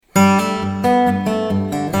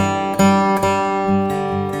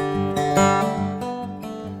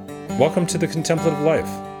Welcome to the Contemplative Life.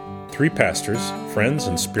 Three pastors, friends,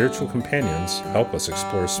 and spiritual companions help us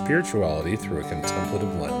explore spirituality through a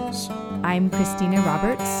contemplative lens. I'm Christina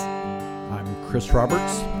Roberts. I'm Chris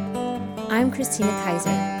Roberts. I'm Christina Kaiser.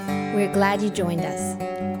 We're glad you joined us.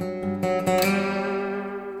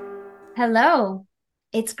 Hello.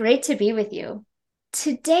 It's great to be with you.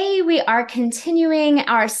 Today, we are continuing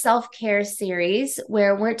our self-care series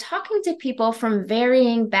where we're talking to people from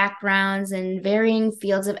varying backgrounds and varying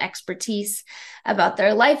fields of expertise about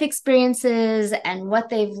their life experiences and what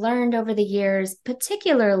they've learned over the years,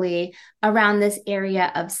 particularly around this area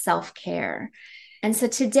of self-care. And so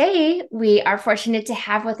today, we are fortunate to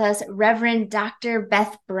have with us Reverend Dr.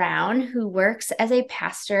 Beth Brown, who works as a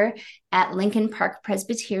pastor at Lincoln Park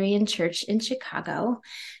Presbyterian Church in Chicago.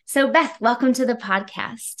 So Beth, welcome to the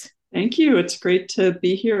podcast. Thank you. It's great to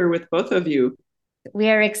be here with both of you.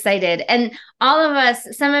 We are excited. And all of us,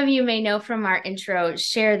 some of you may know from our intro,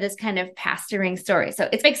 share this kind of pastoring story. So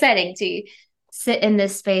it's exciting to sit in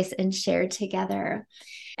this space and share together.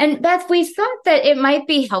 And Beth, we thought that it might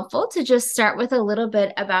be helpful to just start with a little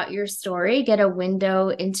bit about your story, get a window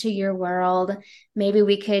into your world. Maybe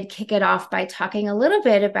we could kick it off by talking a little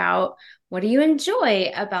bit about what do you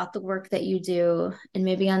enjoy about the work that you do? And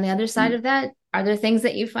maybe on the other side of that, are there things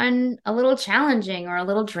that you find a little challenging or a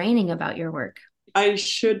little draining about your work? I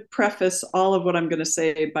should preface all of what I'm going to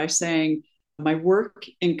say by saying my work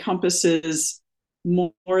encompasses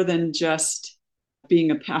more than just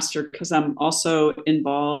being a pastor, because I'm also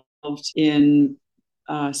involved in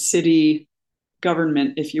city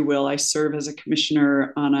government, if you will. I serve as a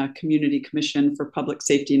commissioner on a community commission for public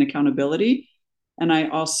safety and accountability. And I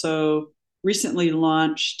also recently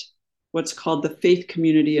launched what's called the Faith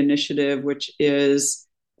Community Initiative, which is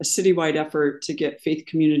a citywide effort to get faith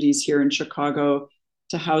communities here in Chicago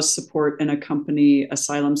to house, support, and accompany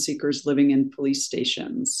asylum seekers living in police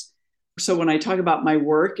stations. So when I talk about my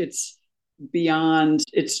work, it's beyond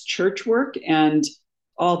its church work and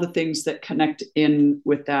all the things that connect in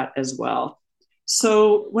with that as well.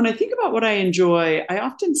 So when I think about what I enjoy, I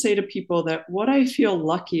often say to people that what I feel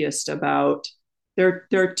luckiest about, there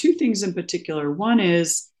are two things in particular. One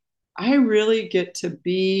is I really get to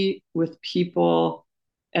be with people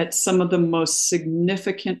at some of the most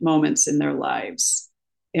significant moments in their lives.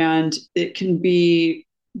 And it can be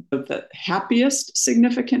the happiest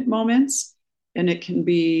significant moments, and it can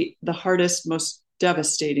be the hardest, most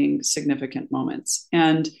devastating, significant moments.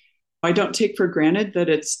 And I don't take for granted that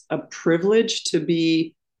it's a privilege to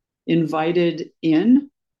be invited in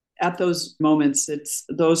at those moments.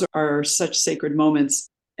 Those are such sacred moments.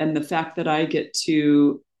 And the fact that I get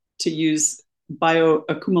to use Bio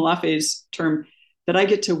Akumulafe's term, that I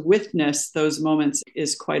get to witness those moments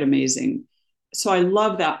is quite amazing. So I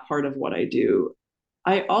love that part of what I do.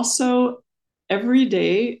 I also, every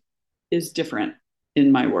day is different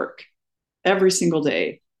in my work. Every single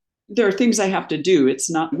day. There are things I have to do. It's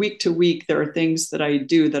not week to week. There are things that I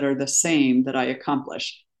do that are the same that I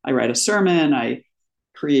accomplish. I write a sermon, I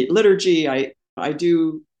create liturgy, I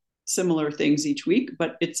do similar things each week,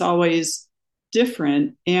 but it's always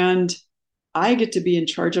different. And I get to be in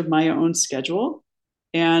charge of my own schedule.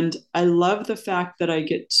 And I love the fact that I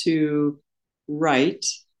get to write,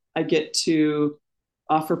 I get to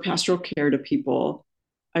offer pastoral care to people,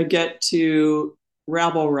 I get to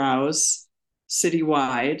rabble rouse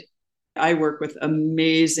citywide. I work with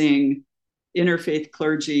amazing interfaith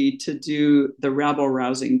clergy to do the rabble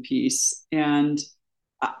rousing piece. And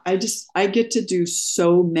I get to do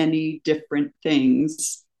so many different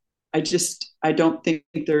things. I don't think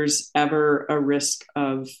there's ever a risk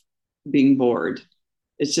of being bored.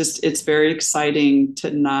 It's very exciting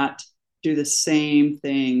to not do the same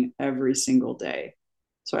thing every single day.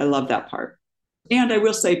 So I love that part. And I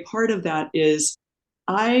will say part of that is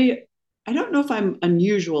I don't know if I'm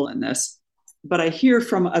unusual in this, but I hear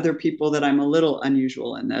from other people that I'm a little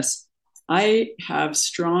unusual in this. I have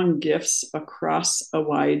strong gifts across a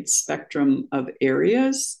wide spectrum of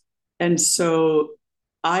areas. And so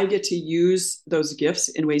I get to use those gifts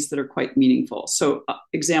in ways that are quite meaningful. So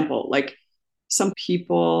example, like some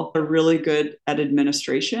people are really good at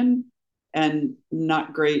administration and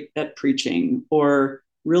not great at preaching, or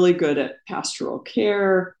really good at pastoral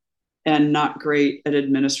care and not great at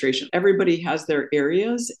administration. Everybody has their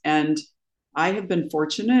areas. And I have been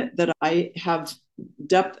fortunate that I have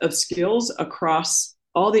depth of skills across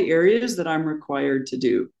all the areas that I'm required to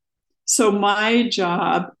do. So my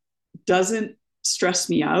job doesn't stress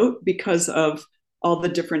me out because of all the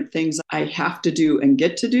different things I have to do and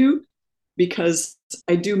get to do, because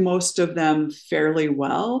I do most of them fairly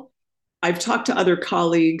well. I've talked to other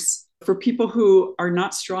colleagues. For people who are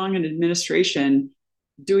not strong in administration,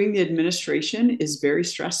 doing the administration is very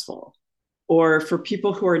stressful. Or for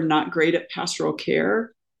people who are not great at pastoral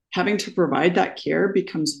care, having to provide that care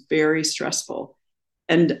becomes very stressful.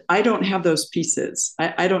 And I don't have those pieces.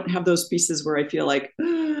 I don't have those pieces where I feel like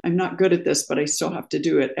I'm not good at this, but I still have to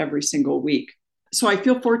do it every single week. So I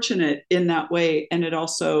feel fortunate in that way. And it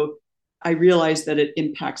also, I realize that it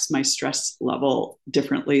impacts my stress level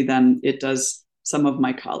differently than it does some of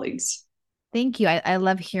my colleagues. Thank you. I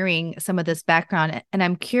love hearing some of this background. And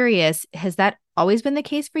I'm curious, has that always been the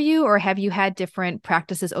case for you, or have you had different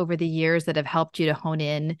practices over the years that have helped you to hone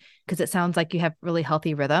in? Because it sounds like you have really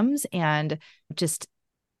healthy rhythms, and just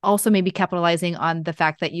also maybe capitalizing on the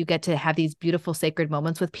fact that you get to have these beautiful sacred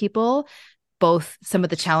moments with people, both some of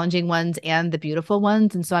the challenging ones and the beautiful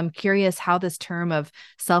ones. And so I'm curious how this term of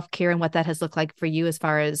self-care and what that has looked like for you as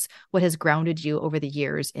far as what has grounded you over the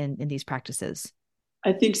years in these practices.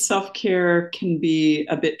 I think self-care can be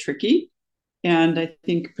a bit tricky. And I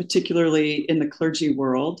think particularly in the clergy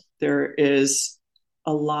world, there is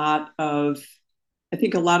a lot of, I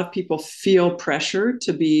think a lot of people feel pressure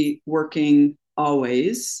to be working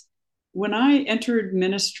always. When I entered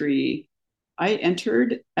ministry, I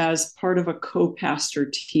entered as part of a co-pastor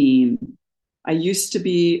team. I used to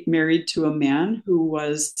be married to a man who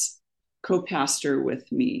was co-pastor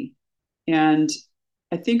with me. And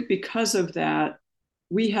I think because of that,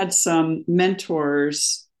 we had some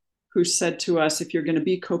mentors who said to us, if you're going to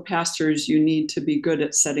be co-pastors, you need to be good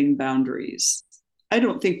at setting boundaries. I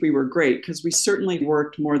don't think we were great because we certainly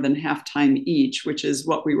worked more than half time each, which is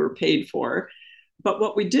what we were paid for. But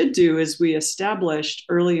what we did do is we established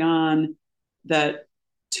early on that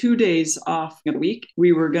 2 days off a week,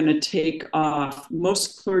 we were going to take off.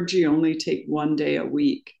 Most clergy only take 1 day a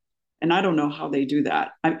week. And I don't know how they do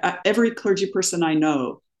that. Every clergy person I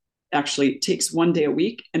know actually takes 1 day a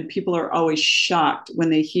week. And people are always shocked when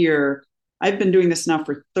they hear, I've been doing this now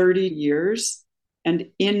for 30 years. And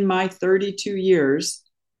in my 32 years,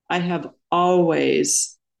 I have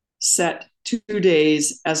always set 2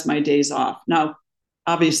 days as my days off. Now,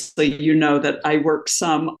 obviously, you know that I work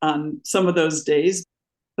some on some of those days,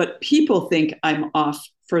 but people think I'm off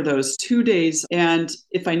for those 2 days. And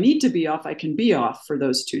if I need to be off, I can be off for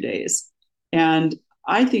those 2 days. And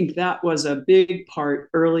I think that was a big part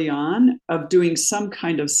early on of doing some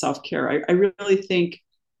kind of self-care. I really think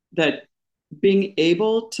that being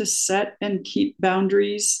able to set and keep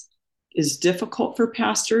boundaries is difficult for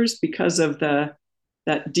pastors because of that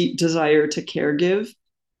deep desire to care give.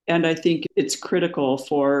 And I think it's critical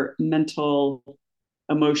for mental,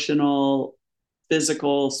 emotional,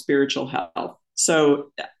 physical, spiritual health.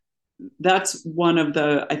 So that's one of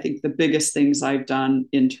I think the biggest things I've done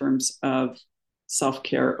in terms of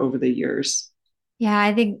self-care over the years. Yeah,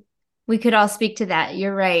 I think we could all speak to that.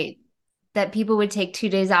 You're right. That people would take 2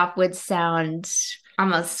 days off would sound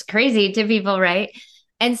almost crazy to people, right?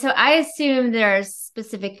 And so I assume there are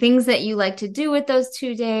specific things that you like to do with those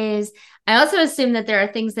 2 days. I also assume that there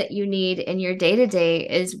are things that you need in your day-to-day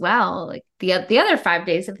as well, like the other 5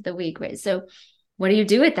 days of the week, right? So what do you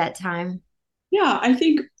do at that time? Yeah, I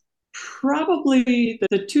think probably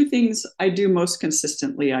the two things I do most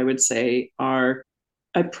consistently, I would say, are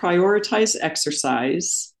I prioritize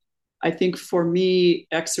exercise. I think for me,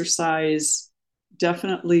 exercise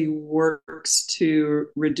definitely works to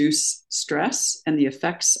reduce stress and the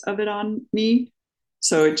effects of it on me.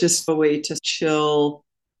 So it's just a way to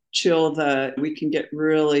we can get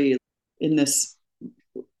really in this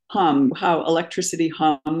how electricity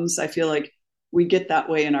hums. I feel like we get that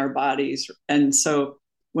way in our bodies. And so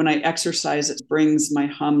when I exercise, it brings my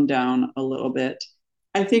hum down a little bit.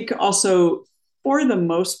 I think also, for the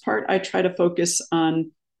most part, I try to focus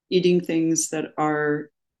on eating things that are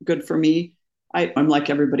good for me. I'm like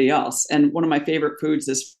everybody else. And one of my favorite foods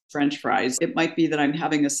is French fries. It might be that I'm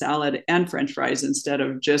having a salad and French fries instead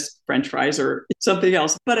of just French fries or something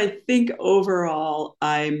else. But I think overall,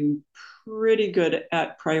 I'm pretty good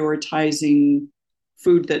at prioritizing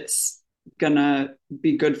food that's going to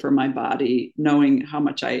be good for my body, knowing how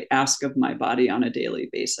much I ask of my body on a daily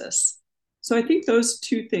basis. So I think those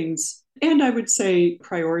two things, and I would say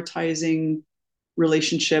prioritizing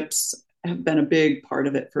relationships have been a big part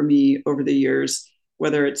of it for me over the years,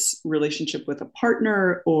 whether it's relationship with a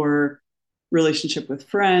partner or relationship with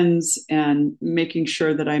friends, and making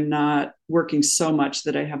sure that I'm not working so much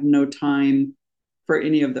that I have no time for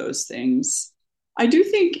any of those things. I do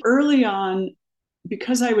think early on,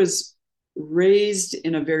 because I was raised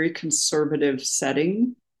in a very conservative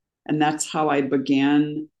setting, and that's how I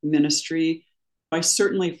began ministry, I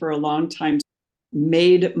certainly for a long time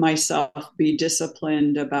made myself be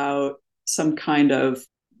disciplined about some kind of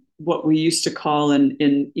what we used to call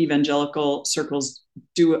in evangelical circles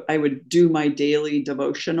would do my daily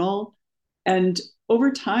devotional. And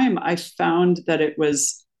over time, I found that it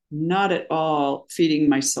was not at all feeding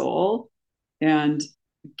my soul, and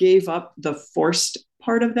gave up the forced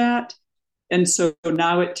part of that. And so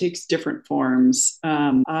now it takes different forms.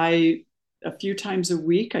 A few times a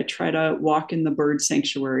week, I try to walk in the bird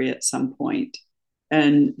sanctuary at some point.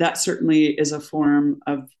 And that certainly is a form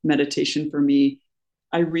of meditation for me.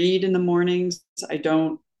 I read in the mornings.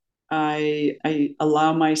 I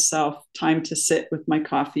allow myself time to sit with my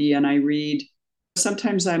coffee and I read.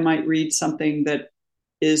 Sometimes I might read something that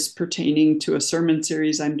is pertaining to a sermon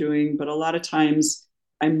series I'm doing, but a lot of times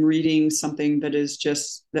I'm reading something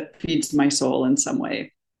that feeds my soul in some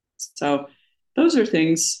way. So those are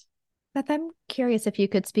things. Beth, I'm curious if you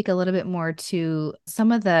could speak a little bit more to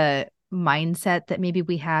some of the mindset that maybe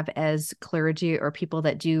we have as clergy or people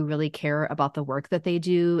that do really care about the work that they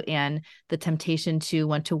do, and the temptation to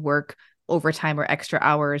want to work overtime or extra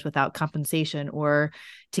hours without compensation, or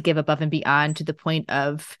to give above and beyond to the point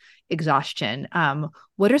of exhaustion.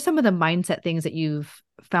 What are some of the mindset things that you've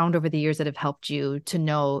found over the years that have helped you to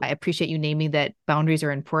know? I appreciate you naming that boundaries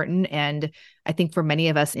are important. And I think for many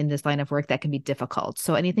of us in this line of work, that can be difficult.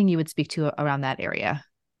 So anything you would speak to around that area?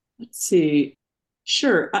 Let's see.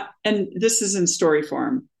 Sure. And this is in story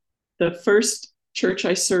form. The first church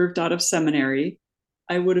I served out of seminary,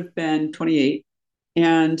 I would have been 28.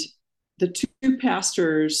 And the two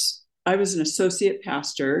pastors, I was an associate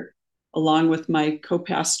pastor, along with my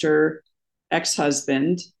co-pastor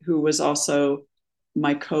ex-husband, who was also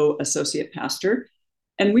my co-associate pastor.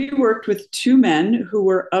 And we worked with two men who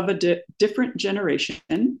were of a different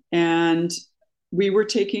generation. And we were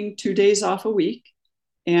taking 2 days off a week.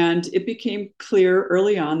 And it became clear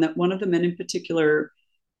early on that one of the men in particular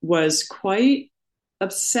was quite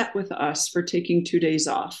upset with us for taking 2 days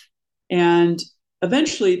off. And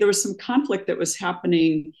eventually there was some conflict that was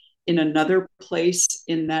happening in another place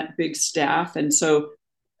in that big staff. And so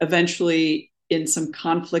eventually, in some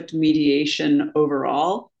conflict mediation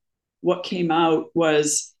overall, what came out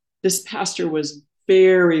was this pastor was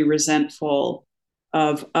very resentful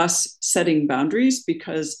of us setting boundaries,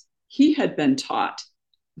 because he had been taught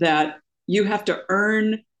that you have to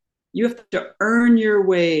earn your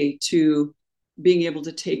way to being able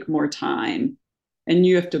to take more time, and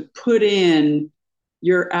you have to put in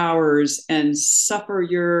your hours and suffer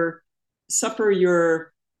your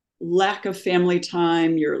lack of family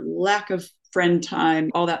time, your lack of friend time,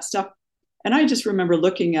 all that stuff. And I just remember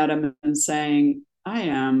looking at him and saying, I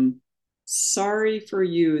am sorry for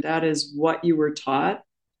you. That is what you were taught.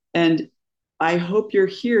 And I hope you're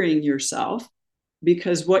hearing yourself,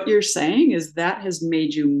 because what you're saying is that has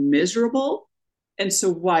made you miserable. And so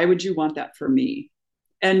why would you want that for me?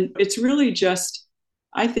 And it's really just,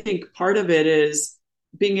 I think part of it is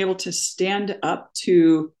being able to stand up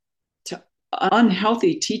to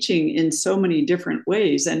unhealthy teaching in so many different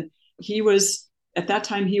ways. And at that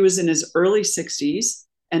time, he was in his early 60s,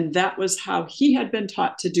 and that was how he had been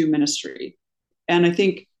taught to do ministry. And I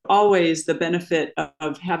think always the benefit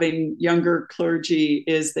of having younger clergy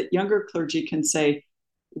is that younger clergy can say,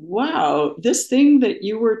 wow, this thing that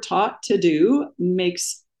you were taught to do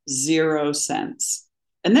makes zero sense.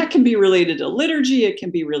 And that can be related to liturgy, it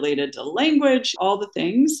can be related to language, all the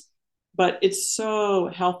things. But it's so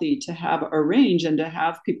healthy to have a range and to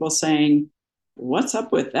have people saying, what's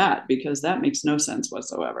up with that? Because that makes no sense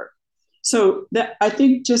whatsoever. So that, I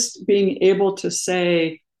think, just being able to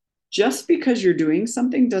say, just because you're doing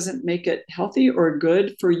something doesn't make it healthy or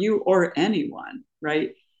good for you or anyone,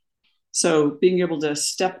 right? So being able to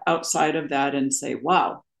step outside of that and say,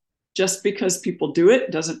 wow, just because people do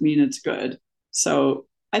it doesn't mean it's good. So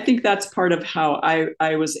I think that's part of how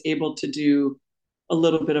I was able to do a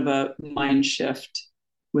little bit of a mind shift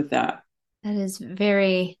with that. That is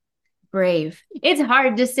very brave. It's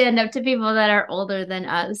hard to stand up to people that are older than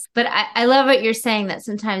us. But I love what you're saying, that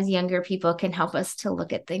sometimes younger people can help us to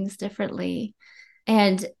look at things differently.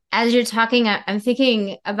 And as you're talking, I'm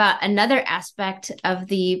thinking about another aspect of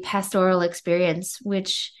the pastoral experience,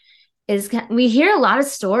 which is we hear a lot of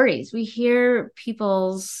stories. We hear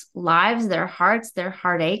people's lives, their hearts, their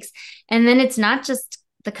heartaches. And then it's not just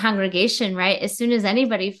the congregation, right? As soon as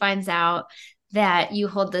anybody finds out that you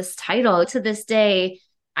hold this title, to this day,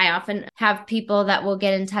 I often have people that will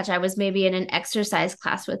get in touch. I was maybe in an exercise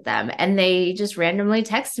class with them, and they just randomly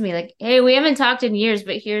text me like, hey, we haven't talked in years,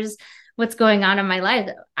 but here's what's going on in my life.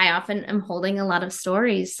 I often am holding a lot of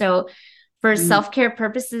stories. So for self-care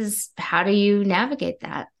purposes, how do you navigate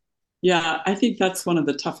that? Yeah, I think that's one of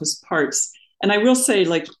the toughest parts. And I will say,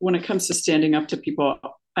 like, when it comes to standing up to people,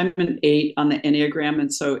 I'm an 8 on the Enneagram.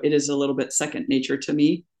 And so it is a little bit second nature to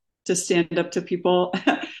me. to stand up to people.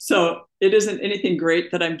 So it isn't anything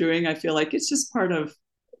great that I'm doing. I feel like it's just part of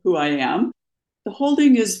who I am. The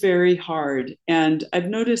holding is very hard. And I've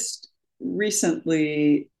noticed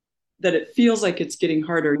recently that it feels like it's getting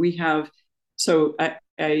harder.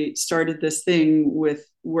 I started this thing with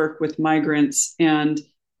work with migrants, and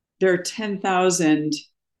there are 10,000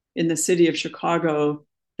 in the city of Chicago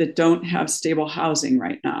that don't have stable housing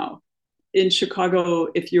right now. In Chicago,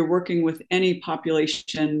 if you're working with any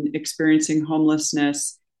population experiencing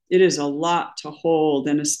homelessness, it is a lot to hold.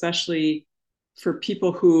 And especially for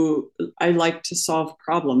people who, I like to solve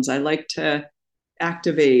problems, I like to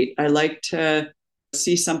activate, I like to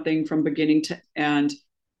see something from beginning to end.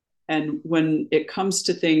 And when it comes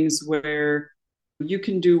to things where you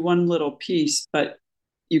can do one little piece, but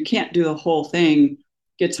you can't do the whole thing, it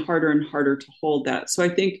gets harder and harder to hold that. So I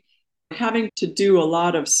think having to do a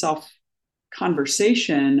lot of self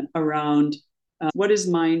conversation around what is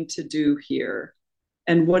mine to do here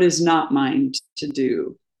and what is not mine to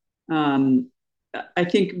do. I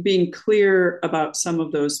think being clear about some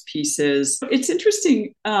of those pieces. It's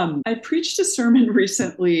interesting. I preached a sermon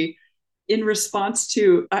recently in response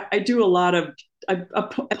to, I do a lot of, I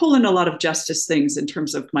pull in a lot of justice things in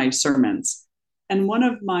terms of my sermons. And one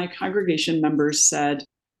of my congregation members said,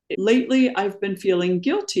 lately I've been feeling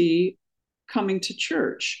guilty coming to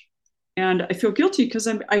church. And I feel guilty because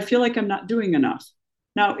I feel like I'm not doing enough.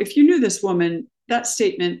 Now, if you knew this woman, that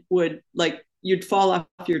statement would, like, you'd fall off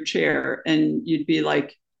your chair and you'd be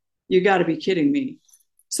like, you got to be kidding me.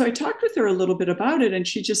 So I talked with her a little bit about it. And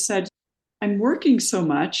she just said, I'm working so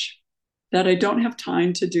much that I don't have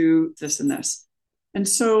time to do this and this. And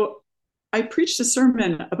so I preached a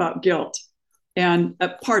sermon about guilt. And a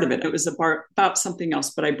part of it was about something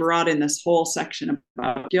else, but I brought in this whole section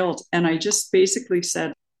about guilt. And I just basically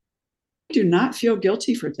said, I do not feel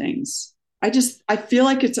guilty for things. I feel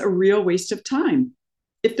like it's a real waste of time.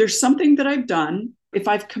 If there's something that I've done, if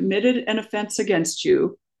I've committed an offense against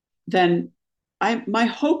you, then my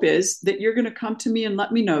hope is that you're going to come to me and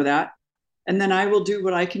let me know that. And then I will do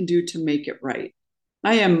what I can do to make it right.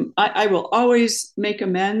 I will always make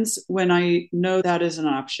amends when I know that is an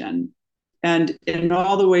option. And in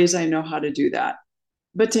all the ways I know how to do that.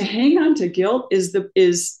 But to hang on to guilt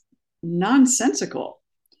is nonsensical.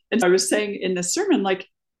 And I was saying in the sermon, like,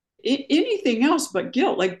 anything else but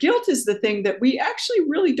guilt. Like, guilt is the thing that we actually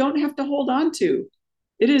really don't have to hold on to.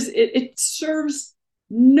 It serves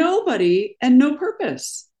nobody and no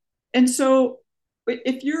purpose. And so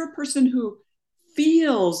if you're a person who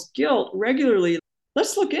feels guilt regularly,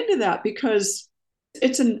 let's look into that, because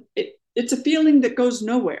it's a feeling that goes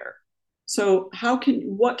nowhere. So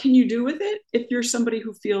what can you do with it if you're somebody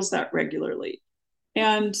who feels that regularly?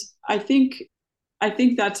 And I think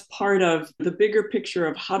that's part of the bigger picture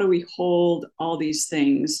of how do we hold all these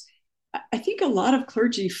things. I think a lot of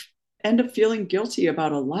clergy end up feeling guilty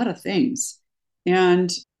about a lot of things. And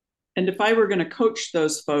if I were going to coach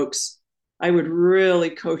those folks, I would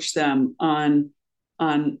really coach them on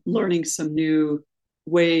learning some new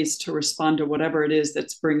ways to respond to whatever it is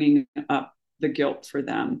that's bringing up the guilt for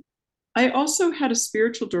them. I also had a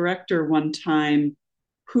spiritual director one time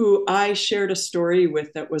who I shared a story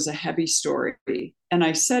with that was a heavy story. And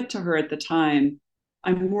I said to her at the time,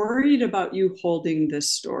 I'm worried about you holding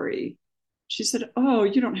this story. She said, oh,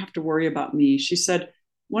 you don't have to worry about me. She said,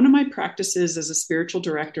 one of my practices as a spiritual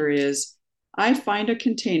director is I find a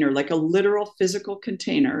container, like a literal physical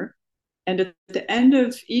container. And at the end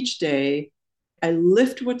of each day, I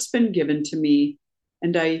lift what's been given to me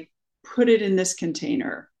and I put it in this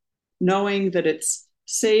container, knowing that it's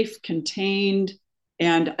safe, contained,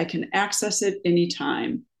 and I can access it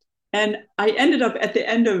anytime. And I ended up at the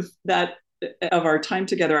end of our time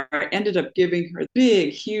together, I ended up giving her a big,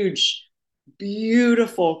 huge,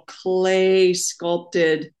 beautiful clay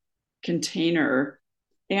sculpted container.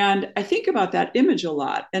 And I think about that image a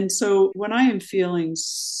lot. And so when I am feeling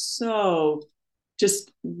so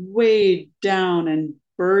just weighed down and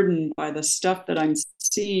burdened by the stuff that I'm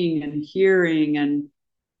seeing and hearing and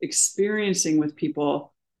experiencing with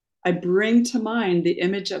people, I bring to mind the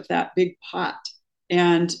image of that big pot.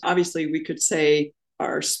 And obviously we could say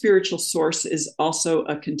our spiritual source is also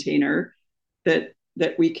a container that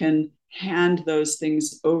we can hand those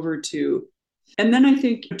things over to. And then I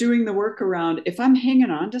think doing the work around, if I'm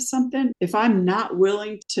hanging on to something, if I'm not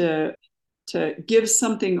willing to give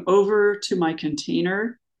something over to my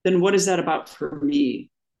container, then what is that about for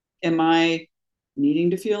me? Am I needing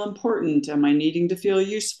to feel important? Am I needing to feel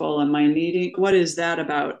useful? What is that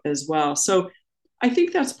about as well? So I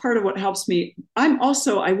think that's part of what helps me. I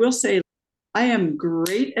will say, I am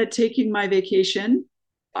great at taking my vacation.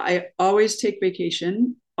 I always take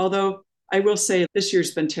vacation. Although I will say this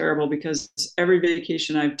year's been terrible because every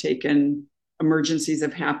vacation I've taken, emergencies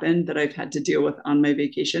have happened that I've had to deal with on my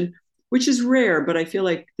vacation, which is rare, but I feel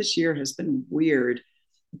like this year has been weird.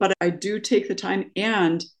 But I do take the time,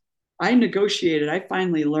 and I negotiated. I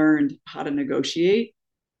finally learned how to negotiate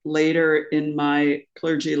later in my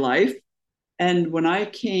clergy life. And when I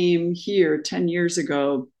came here 10 years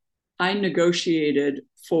ago, I negotiated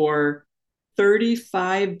for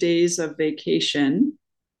 35 days of vacation,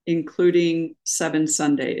 including 7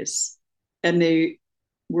 Sundays. And they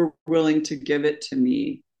were willing to give it to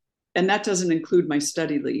me. And that doesn't include my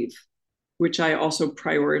study leave, which I also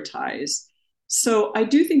prioritize. So I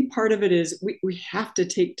do think part of it is we have to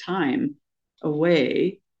take time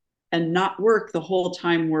away and not work the whole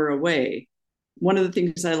time we're away. One of the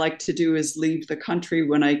things I like to do is leave the country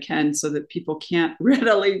when I can so that people can't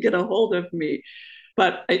readily get a hold of me.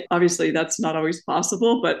 But obviously, that's not always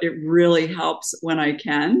possible, but it really helps when I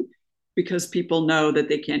can because people know that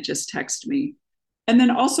they can't just text me. And then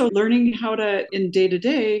also learning how to, in day to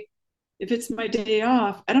day, if it's my day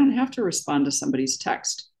off, I don't have to respond to somebody's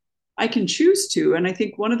text. I can choose to. And I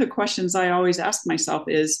think one of the questions I always ask myself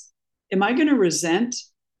is, am I going to resent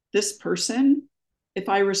this person if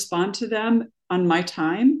I respond to them on my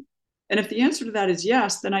time? And if the answer to that is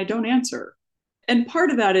yes, then I don't answer. And part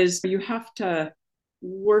of that is you have to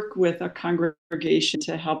work with a congregation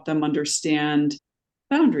to help them understand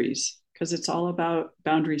boundaries, because it's all about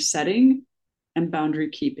boundary setting and boundary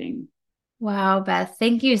keeping. Wow, Beth,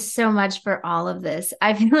 thank you so much for all of this.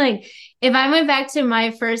 I feel like if I went back to my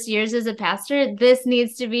first years as a pastor, this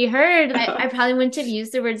needs to be heard. I probably wouldn't have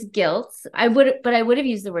used the words guilt. But I would have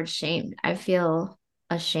used the word shame. I feel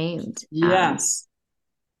ashamed. Yes.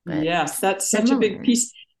 Yes, that's such a big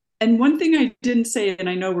piece. And one thing I didn't say, and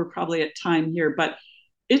I know we're probably at time here, but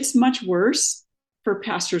it's much worse for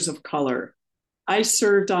pastors of color. I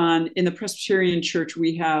served in the Presbyterian Church,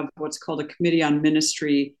 we have what's called a committee on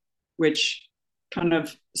ministry, which kind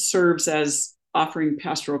of serves as offering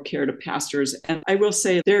pastoral care to pastors. And I will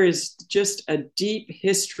say there is just a deep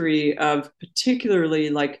history of particularly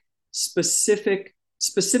like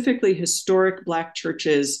specifically historic Black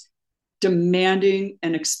churches demanding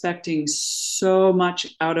and expecting so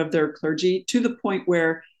much out of their clergy to the point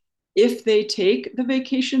where if they take the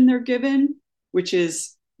vacation they're given, which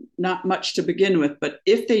is not much to begin with, but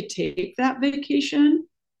if they take that vacation,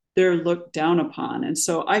 they're looked down upon. And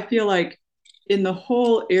so I feel like in the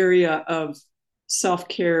whole area of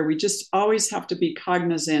self-care, we just always have to be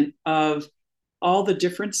cognizant of all the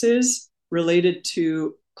differences related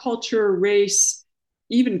to culture, race,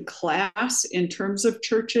 even class in terms of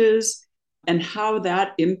churches, and how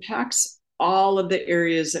that impacts all of the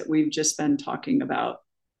areas that we've just been talking about.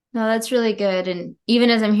 No, that's really good. And even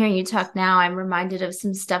as I'm hearing you talk now, I'm reminded of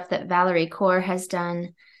some stuff that Valerie Kaur has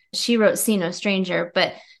done. She wrote See No Stranger,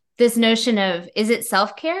 but this notion of, is it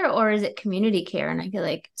self-care or is it community care? And I feel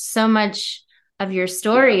like so much of your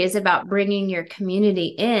story is about bringing your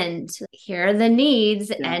community in to, here are the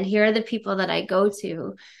needs and here are the people that I go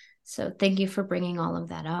to. So thank you for bringing all of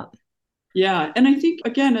that up. Yeah. And I think,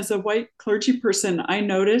 again, as a white clergy person, I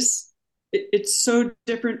notice it's so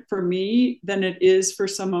different for me than it is for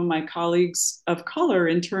some of my colleagues of color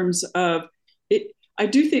in terms of it. I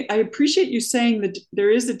do think I appreciate you saying that there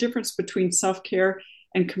is a difference between self-care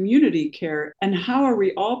and community care. And how are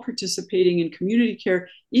we all participating in community care,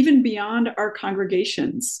 even beyond our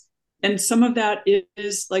congregations? And some of that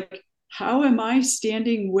is like, how am I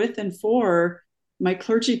standing with and for my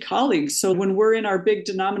clergy colleagues? So when we're in our big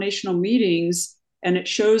denominational meetings and it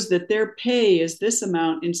shows that their pay is this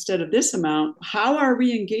amount instead of this amount, how are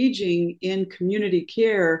we engaging in community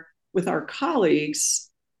care with our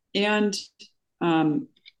colleagues and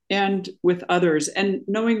with others, and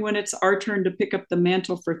knowing when it's our turn to pick up the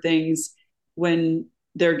mantle for things when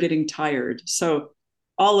they're getting tired? So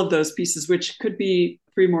all of those pieces, which could be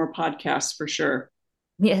 3 more podcasts for sure.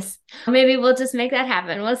 Yes, maybe we'll just make that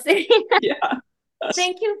happen. We'll see. Yeah.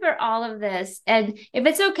 Thank you for all of this. And if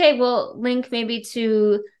it's okay, we'll link maybe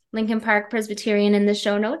to Lincoln Park Presbyterian in the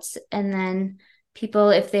show notes. And then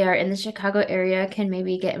people, if they are in the Chicago area, can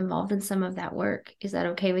maybe get involved in some of that work. Is that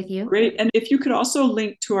okay with you? Great. And if you could also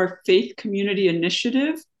link to our Faith Community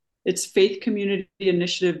Initiative, it's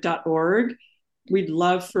faithcommunityinitiative.org. We'd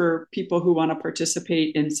love for people who want to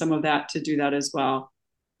participate in some of that to do that as well.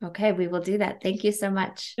 Okay, we will do that. Thank you so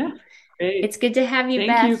much. Yeah, great. It's good to have you,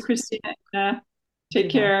 Beth. Thank you, Christina. Take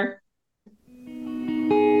care.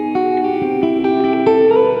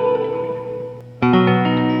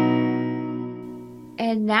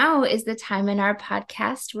 And now is the time in our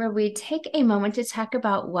podcast where we take a moment to talk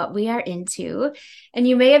about what we are into. And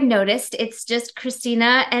you may have noticed it's just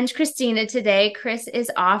Christina and Christina today. Chris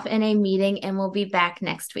is off in a meeting and will be back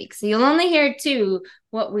next week. So you'll only hear two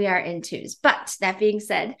what we are into. But that being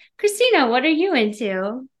said, Christina, what are you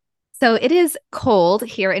into? So it is cold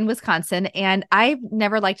here in Wisconsin, and I've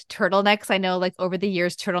never liked turtlenecks. I know like over the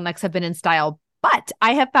years, turtlenecks have been in style, but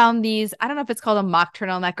I have found these, I don't know if it's called a mock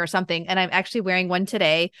turtleneck or something, and I'm actually wearing one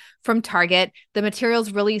today from Target. The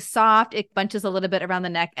material's really soft. It bunches a little bit around the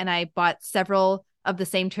neck, and I bought several of the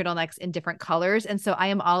same turtlenecks in different colors. And so I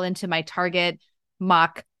am all into my Target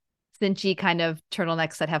mock cinchy kind of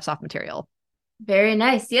turtlenecks that have soft material. Very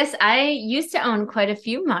nice. Yes, I used to own quite a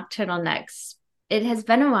few mock turtlenecks. It has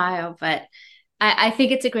been a while, but I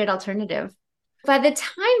think it's a great alternative. By the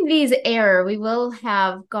time these air, we will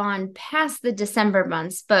have gone past the December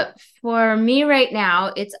months. But for me right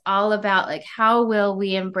now, it's all about like, how will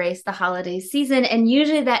we embrace the holiday season? And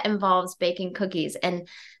usually that involves baking cookies. And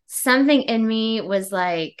something in me was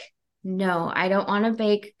like, no, I don't want to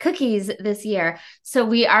bake cookies this year. So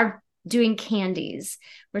we are doing candies.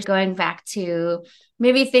 We're going back to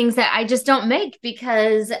maybe things that I just don't make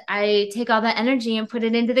because I take all that energy and put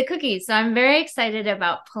it into the cookies. So I'm very excited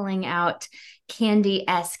about pulling out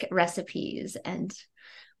candy-esque recipes, and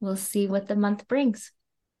we'll see what the month brings.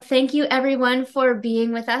 Thank you everyone for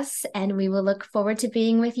being with us, and we will look forward to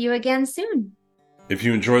being with you again soon. If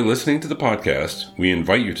you enjoy listening to the podcast, we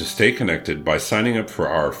invite you to stay connected by signing up for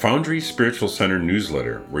our Foundry Spiritual Center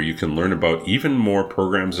newsletter, where you can learn about even more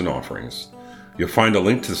programs and offerings. You'll find a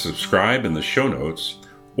link to subscribe in the show notes,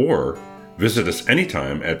 or visit us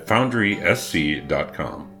anytime at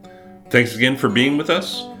foundrysc.com. Thanks again for being with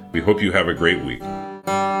us. We hope you have a great week.